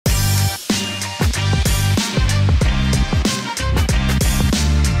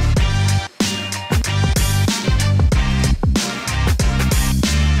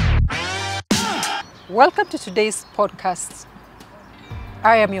Welcome to today's podcast.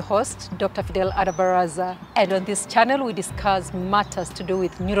 I am your host, Dr. Fidel Adabaraza, and on this channel we discuss matters to do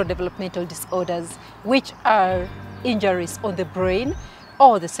with neurodevelopmental disorders, which are injuries on the brain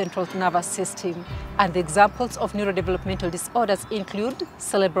or the central nervous system. And the examples of neurodevelopmental disorders include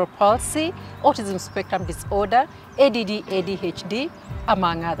cerebral palsy, autism spectrum disorder, ADD, ADHD,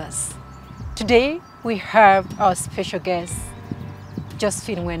 among others. Today we have our special guest,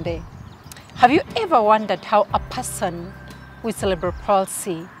 Mwende. Have you ever wondered how a person with cerebral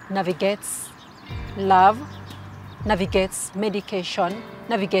palsy navigates love, navigates medication,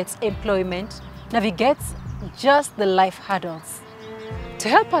 navigates employment, navigates just the life hurdles? To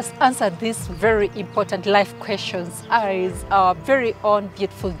help us answer these very important life questions is our very own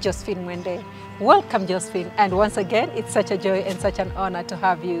beautiful Mwende. Welcome, Josephine, and once again, it's such a joy and such an honor to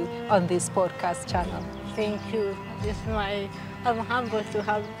have you on this podcast channel. Thank you. I'm humbled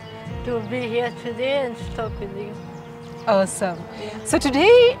to be here today and to talk with you. Awesome. Yeah. So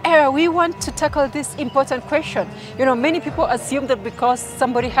today we want to tackle this important question. You know, many people assume that because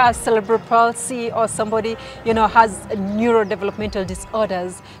somebody has cerebral palsy or somebody, has neurodevelopmental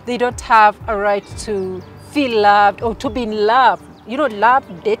disorders, they don't have a right to feel loved or to be in love. Love,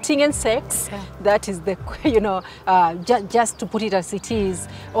 dating and sex, yeah. That is the, just to put it as it is.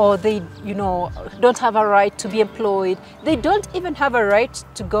 Or they, don't have a right to be employed. They don't even have a right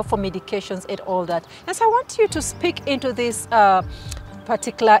to go for medications and all that. And so I want you to speak into these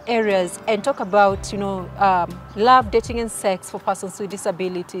particular areas and talk about, love, dating and sex for persons with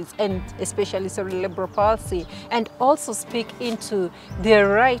disabilities and especially cerebral palsy, and also speak into their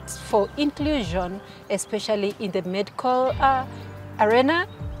right for inclusion, especially in the medical arena,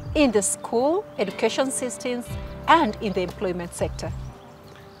 in the school, education systems, and in the employment sector.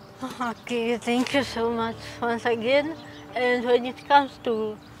 Okay, thank you so much once again. And when it comes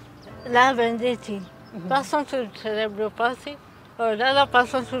to love and dating, persons with cerebral palsy or other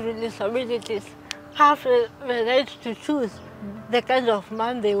persons with disabilities have the right to choose the kind of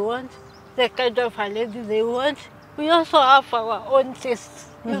man they want, the kind of a lady they want. We also have our own tastes.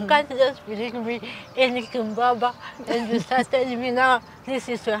 You can't just bring me any kimbaba and you start telling me now, this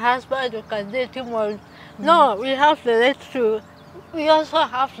is your husband, you can date him or... No, we have the right to... We also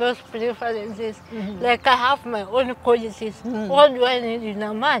have those preferences. Like I have my own qualities. What do I need in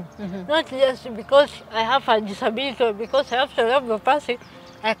a man? Not just because I have a disability or because I have cerebral palsy,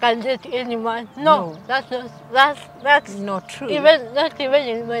 I can date any man. No, that's not true. Not even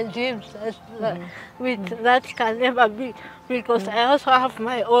in my dreams. That can never be, because I also have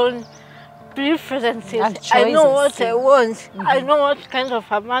my own preferences. I know what I want. I know what kind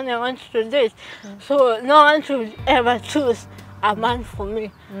of a man I want to date. So no one should ever choose a man for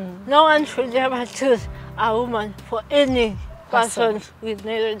me. No one should ever choose a woman for any persons with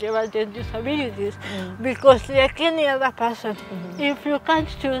neurodevelopmental disabilities, because like any other person, if you can't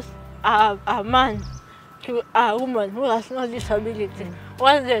choose a man to a woman who has no disability,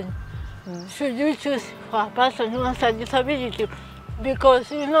 what then should you choose for a person who has a disability?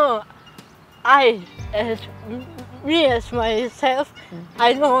 Because me as myself,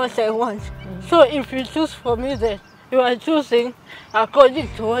 I know what I want. So if you choose for me, then you are choosing according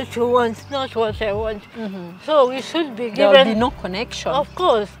to what you want, not what I want. So we should be given... There will be no connection. Of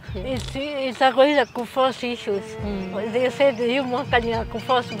course. It's according to Kufo's issues. They say the human can be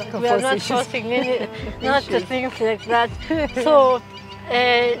Kufo's, but we are not forcing any, not the things like that. So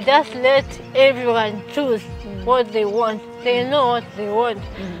just let everyone choose what they want. They know what they want.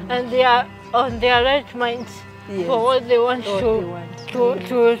 And they are on their right minds for what they want to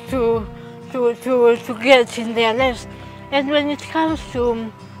get in their lives. And when it comes to,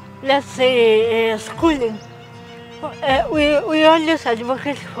 let's say, schooling, we always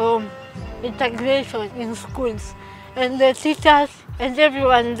advocate for integration in schools. And the teachers and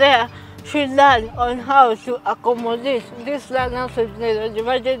everyone there should learn on how to accommodate these learners with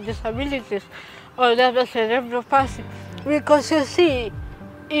neurodevelopmental disabilities or rather cerebral palsy. Because you see,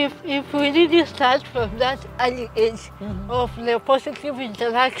 if we really start from that early age of the positive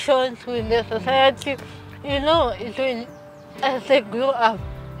interactions with the society, it will, as they grow up,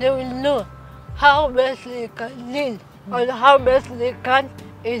 they will know how best they can lead or how best they can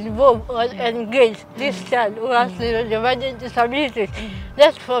involve or engage this child who has neurodevelopmental disabilities.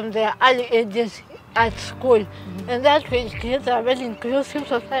 That's from their early ages at school. And that will create a very inclusive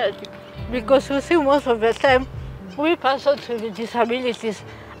society, because you see most of the time, we persons with disabilities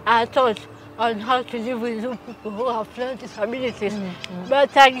are taught on how to live with people who have no disabilities.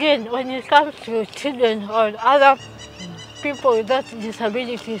 But again, when it comes to children or other people without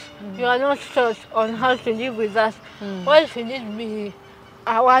disabilities, you are not taught on how to live with us. Why should it be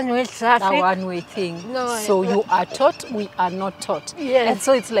a one-way traffic. A one-way thing. No, so you are taught, we are not taught. Yes. And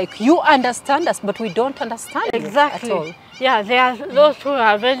so it's like you understand us, but we don't understand exactly. you at all. Yeah, there are those who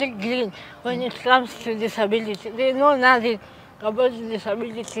are very green when it comes to disability. They know nothing about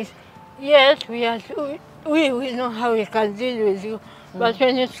disabilities. Yes, we know how we can deal with you, but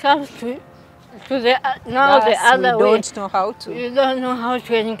when it comes to the other way, don't know how to. You don't know how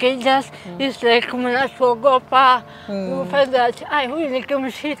to engage us. It's like mnachogopa. You find that huyu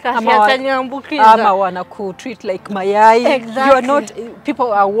nikimshika siataniambukiza. Ama wanakutreat like mayai. Exactly. You are not.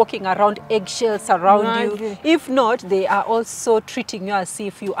 People are walking around eggshells around you. If not, they are also treating you as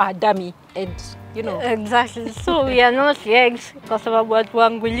if you are dummy, and you know. Exactly. So we are not eggs kwa sababu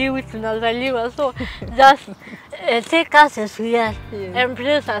hatuanguliwi, tunazaliwa. So just take us as we are,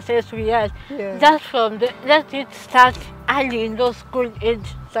 embrace us as we are. Just from let it start early in those school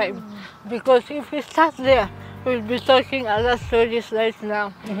age time, because if we start there, we'll be talking other stories right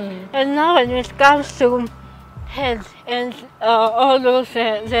now. And now when it comes to health and all those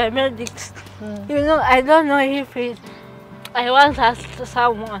the medics, you know, I don't know if I once asked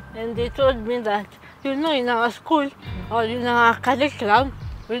someone and they told me that, you know, in our school or in our curriculum,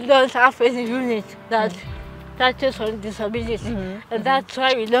 we don't have any unit that touches on disability. And that's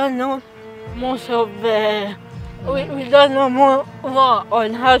why we don't know most of we don't know more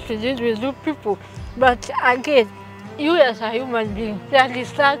on how to deal with those people. But again, you as a human being, there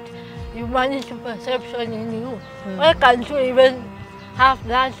is that humanity perception in you. Why can't you even have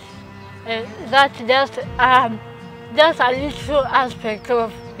that just a little aspect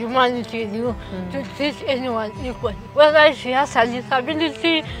of humanity in you to treat anyone equally, whether she has a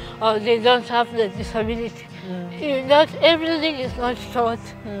disability or they don't have the disability. Everything is not taught.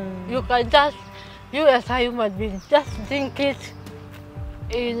 You can just, you as a human being, just think it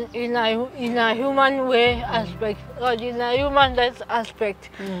in a human way aspect, or in a human rights aspect.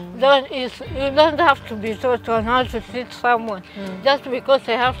 You don't have to be taught on how to treat someone. Just because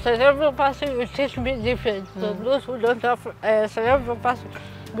they have cerebral palsy, you treat me different. So those who don't have cerebral palsy,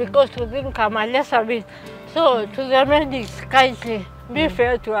 because you think I'm a lesser bit. So to the medics, kindly, be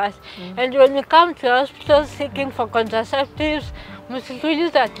fair to us. And when you come to hospitals seeking for contraceptives,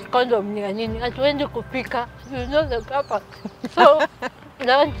 msituulize ati condom ni ya nini, hatuendi kupika, you know the purpose. So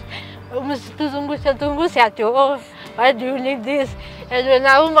don't msituzungushe ati, oh, why do you need this? And when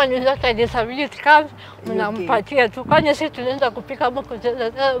a woman without a disability comes, mnampatia tu. Kwani sisi tunaenda kupika mko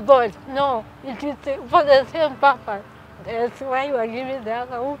board? No, it is for the same purpose. That's why you are giving the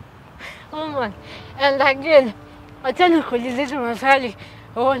other woman. And again, acheni kuuliza maswali,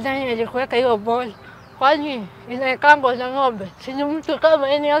 oh, nani alikuweka hiyo ball? Kwani inaekangwa na ng'ombe? Si ni mtu kama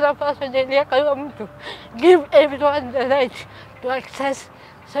any other person aliweka hiyo mtu. Give everyone the right to access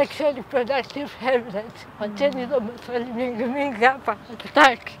sexual reproductive health. Acheni hizo maswali mingi hapa,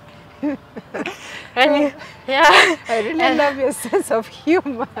 hatutaki. And I really love your sense of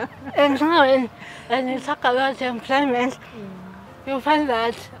humor. And now, when you talk about employment, you find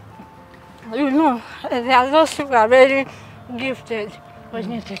that, you know, there are those who are very gifted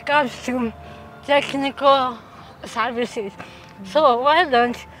when it comes to technical services. So why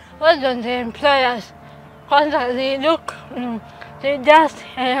don't the employers constantly look, they just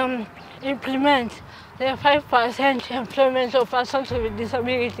implement the 5% employment of persons with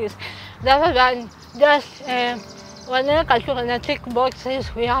disabilities, rather than just wanaweka tu wana tick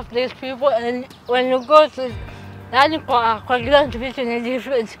boxes, we have these people, and when you go to kwa ground vision is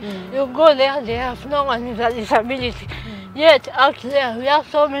different. You go there, they have no one with a disability. Yet out there we have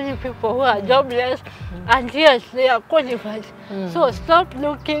so many people who are jobless, and yet they are qualified. So stop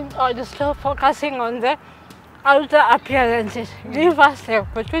looking or stop focusing on the outer appearances. Give us the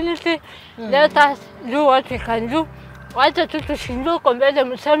opportunity, let us do what we can do. Wacha tu tushindwe mbele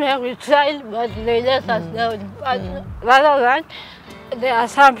mseme we tried, but they let us down. Rather than the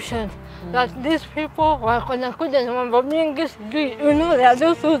assumption that these people wanakuja na mambo mingi, you know, there are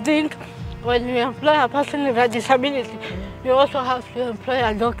those who think when you employ a person with a disability, you also have to employ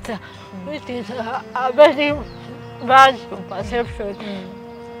a doctor, which is a very bad perception.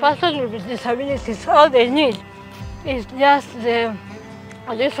 Persons with disabilities, all they need is just the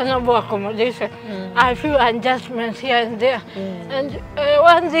reasonable accommodation, a few adjustments here and there. And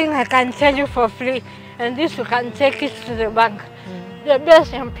one thing I can tell you for free, and this you can take it to the bank, the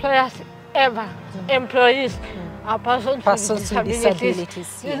best employers ever, employees, are persons with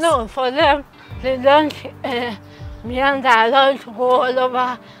disabilities. You know, for them, they don't meander around to go all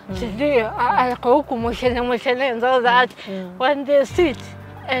over to do and all that. When they sit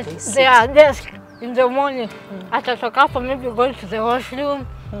at their desk in the morning, atatoka for maybe going to the washroom,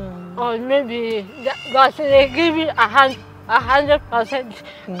 or maybe, but they give you a 100%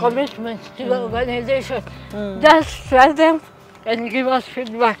 commitment to the organization. Just try them and give us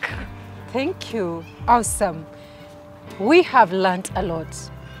feedback. Thank you. Awesome. We have learned a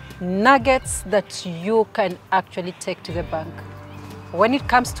lot. Nuggets that you can actually take to the bank. When it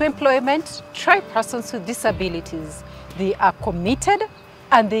comes to employment, try persons with disabilities. They are committed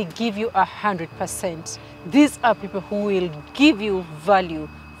and they give you 100%. These are people who will give you value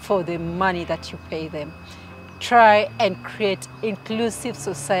for the money that you pay them. Try and create inclusive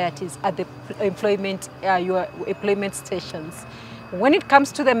societies at the your employment stations. When it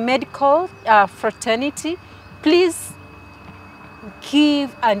comes to the medical fraternity, please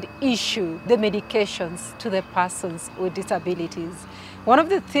give and issue the medications to the persons with disabilities. One of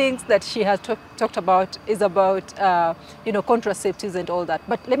the things that she has talked about is about, contraceptives and all that.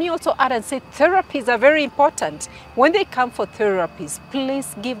 But let me also add and say therapies are very important. When they come for therapies,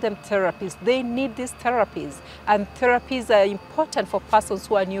 please give them therapies. They need these therapies. And therapies are important for persons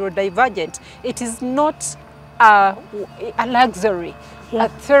who are neurodivergent. It is not a luxury. A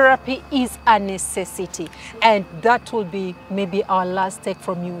therapy is a necessity, and that will be maybe our last take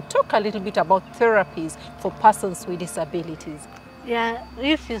from you. Talk a little bit about therapies for persons with disabilities. Yeah,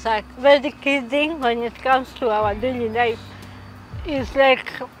 this is a very key thing when it comes to our daily life. It's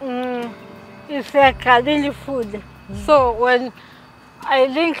like a daily food. So when I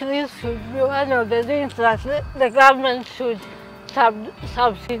think this should be one of the things that the government should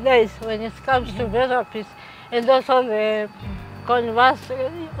subsidize when it comes to therapies, and also the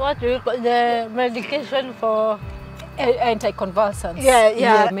the medication for anticonvulsants.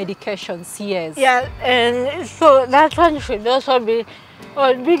 Medications, yes. Yeah, and so that one should also be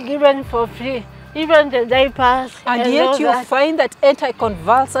given for free, even the diapers. And yet you find that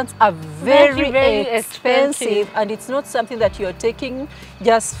anticonvulsants are very expensive, and it's not something that you're taking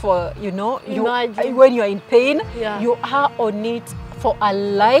just for, when you're in pain, you are on it for a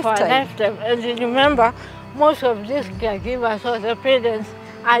lifetime. For a lifetime. And remember, most of these caregivers or the parents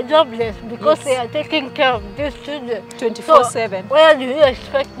are jobless because they are taking care of these children 24/7. So where do you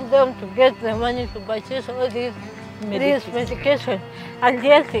expect them to get the money to purchase all these medication? And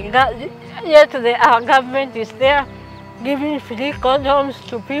yet our government is there giving free condoms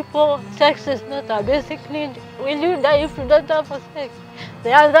to people. Sex is not a basic need. Will you die if you don't have sex?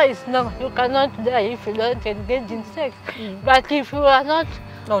 The answer is no. You cannot die if you don't engage in sex. But if you are not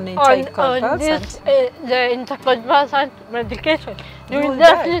on the anticonvulsant medication, you will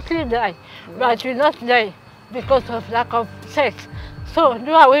definitely die. But you will not die because of lack of sex. So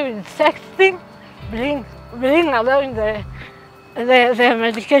do away with sexting, bring along the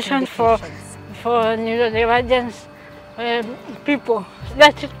medication for neurodivergent people.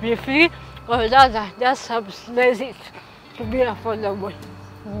 Let it be free, or rather just subsidize it to be affordable.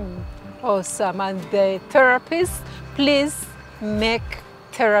 Awesome. And the therapists, please make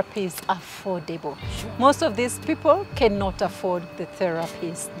therapies affordable. Most of these people cannot afford the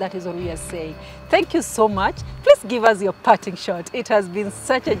therapies. That is what we are saying. Thank you so much. Please give us your parting shot. It has been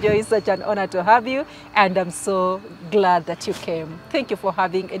such a joy, such an honor to have you, and I'm so glad that you came. Thank you for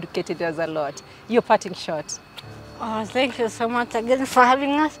having educated us a lot. Your parting shot. Oh, thank you so much again for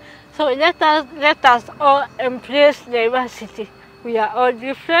having us. So let us all embrace diversity. We are all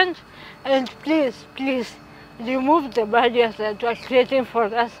different, and please remove the barriers that you are creating for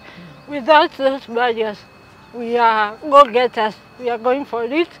us. Without those barriers, we are go-getters. We are going for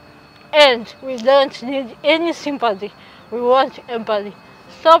it, and we don't need any sympathy. We want empathy.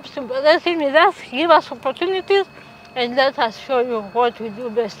 Stop sympathizing with us, give us opportunities, and let us show you what we do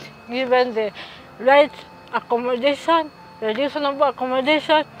best, given the right accommodation, the reasonable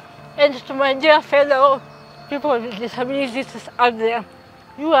accommodation. And to my dear fellow people with disabilities out there,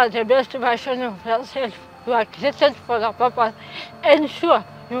 you are the best version of yourself. You are created for a purpose, and sure,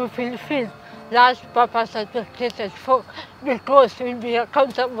 you will fulfill that purpose that you are created for, because you will be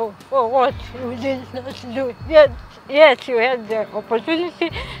accountable for what you did not do. Yet you had the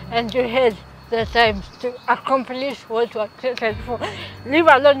opportunity and you had the time to accomplish what you are created for. Leave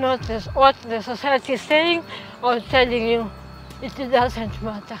alone what the society is saying or telling you. It doesn't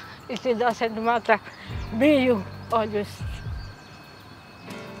matter. It doesn't matter. Be you always.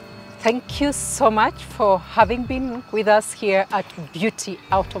 Thank you so much for having been with us here at Beauty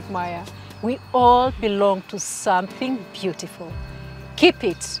Out of Maya. We all belong to something beautiful. Keep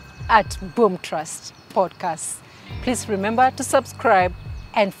it at Boom Trust Podcast. Please remember to subscribe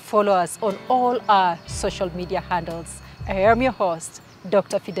and follow us on all our social media handles. I am your host,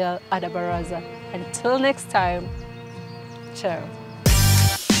 Dr. Fidel Adabaraza. Until next time, ciao.